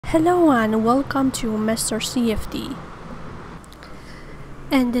Hello and welcome to MR-CFD.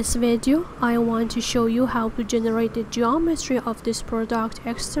 In this video, I want to show you how to generate the geometry of this product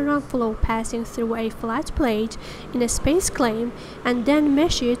external flow passing through a flat plate in a Spaceclaim and then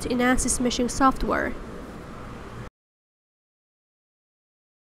mesh it in Ansys Meshing software.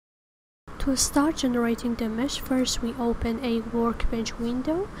 To start generating the mesh, first we open a workbench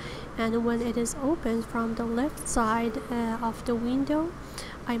window, and when it is opened from the left side of the window,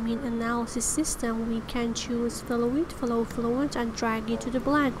 analysis system, we can choose fluid, flow, fluent and drag it to the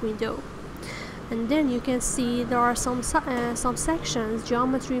blank window. And then you can see there are some sections,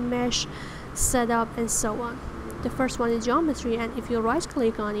 geometry, mesh, setup and so on. The first one is geometry, and if you right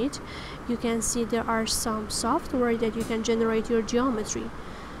click on it, you can see there are some software that you can generate your geometry.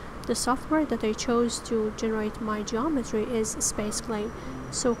 The software that I chose to generate my geometry is Spaceclaim.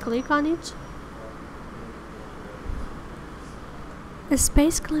 So click on it. A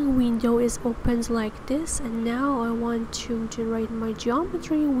Spaceclaim window is opened like this, and now I want to generate my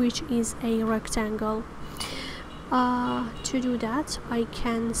geometry, which is a rectangle. To do that, I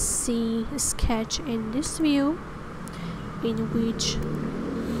can see a sketch in this view in which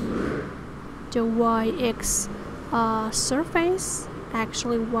the YX surface,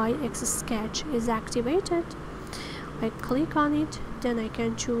 actually YX sketch, is activated. I click on it, then I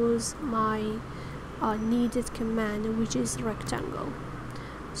can choose my needed command, which is rectangle.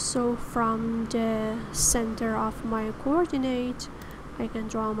 So from the center of my coordinate, I can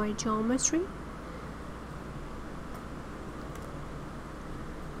draw my geometry.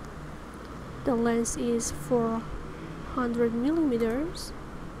 The length is 400 millimeters.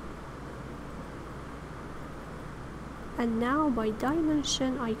 And now by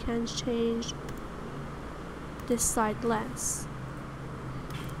dimension I can change the side length,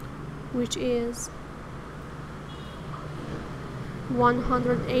 which is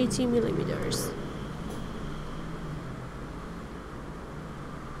 180 millimeters.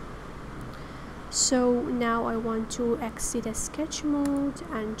 So now I want to exit a sketch mode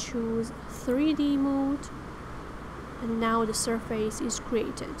and choose 3D mode, and now the surface is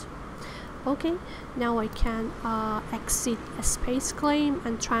created. Okay, now I can exit a Spaceclaim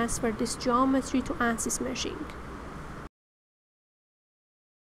and transfer this geometry to Ansys Meshing.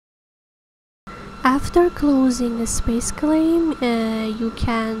 After closing a Spaceclaim, you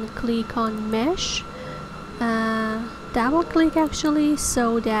can click on Mesh, double click actually,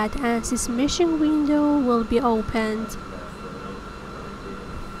 so that Ansys Meshing window will be opened.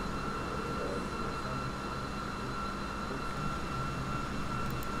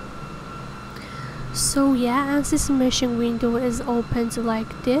 So yeah, Ansys Meshing window is opened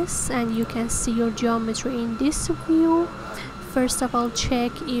like this, and you can see your geometry in this view. First of all,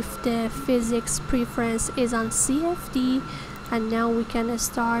 check if the physics preference is on CFD, and now we can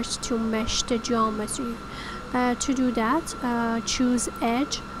start to mesh the geometry. To do that, choose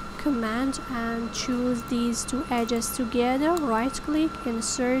edge command and choose these two edges together, right click,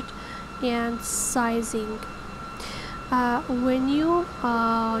 insert and sizing. When you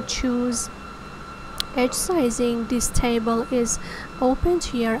choose edge sizing, this table is opened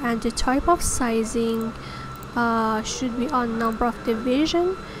here, and the type of sizing should be on number of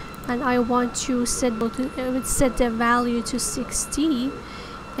division, and I want to set the value to 60,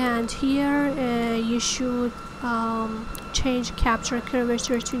 and here you should change capture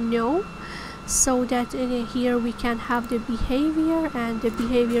curvature to no, so that here we can have the behavior, and the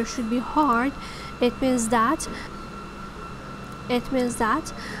behavior should be hard. It means that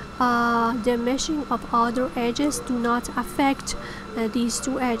the meshing of other edges do not affect these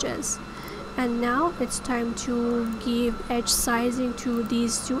two edges. And now it's time to give edge sizing to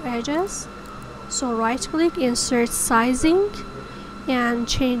these two edges. So right click, insert sizing, and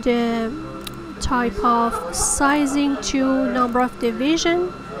change the type of sizing to number of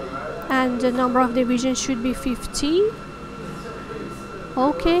division, and the number of division should be 50.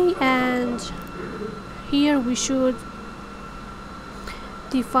 Okay, and here we should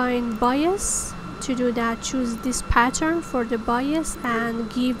define bias. To do that, choose this pattern for the bias and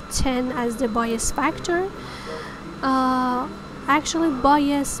give 10 as the bias factor. Actually,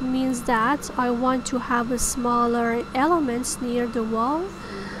 bias means that I want to have a smaller elements near the wall,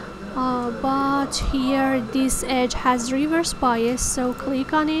 but here this edge has reverse bias, so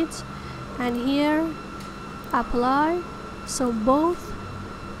click on it and here apply. So both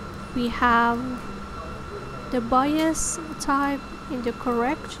we have the bias type in the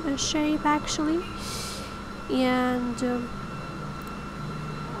correct shape actually, and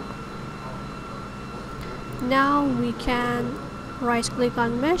now we can right click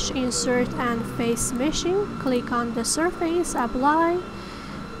on mesh, insert and face meshing, click on the surface, apply,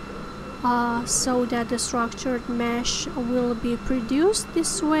 so that the structured mesh will be produced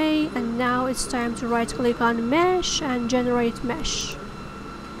this way. And now it's time to right click on mesh and generate mesh.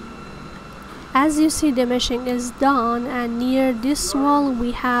 As you see, the meshing is done, and near this wall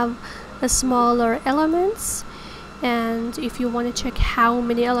we have smaller elements. And if you want to check how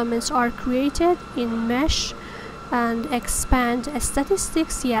many elements are created in mesh and expand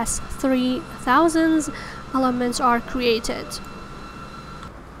statistics, yes, 3,000 elements are created.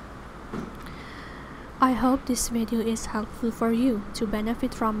 I hope this video is helpful for you. To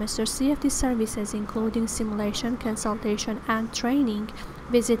benefit from MR-CFD services including simulation, consultation and training,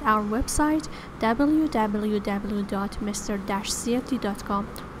 visit our website www.mr-cfd.com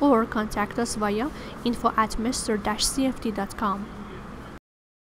or contact us via info@mr-cfd.com.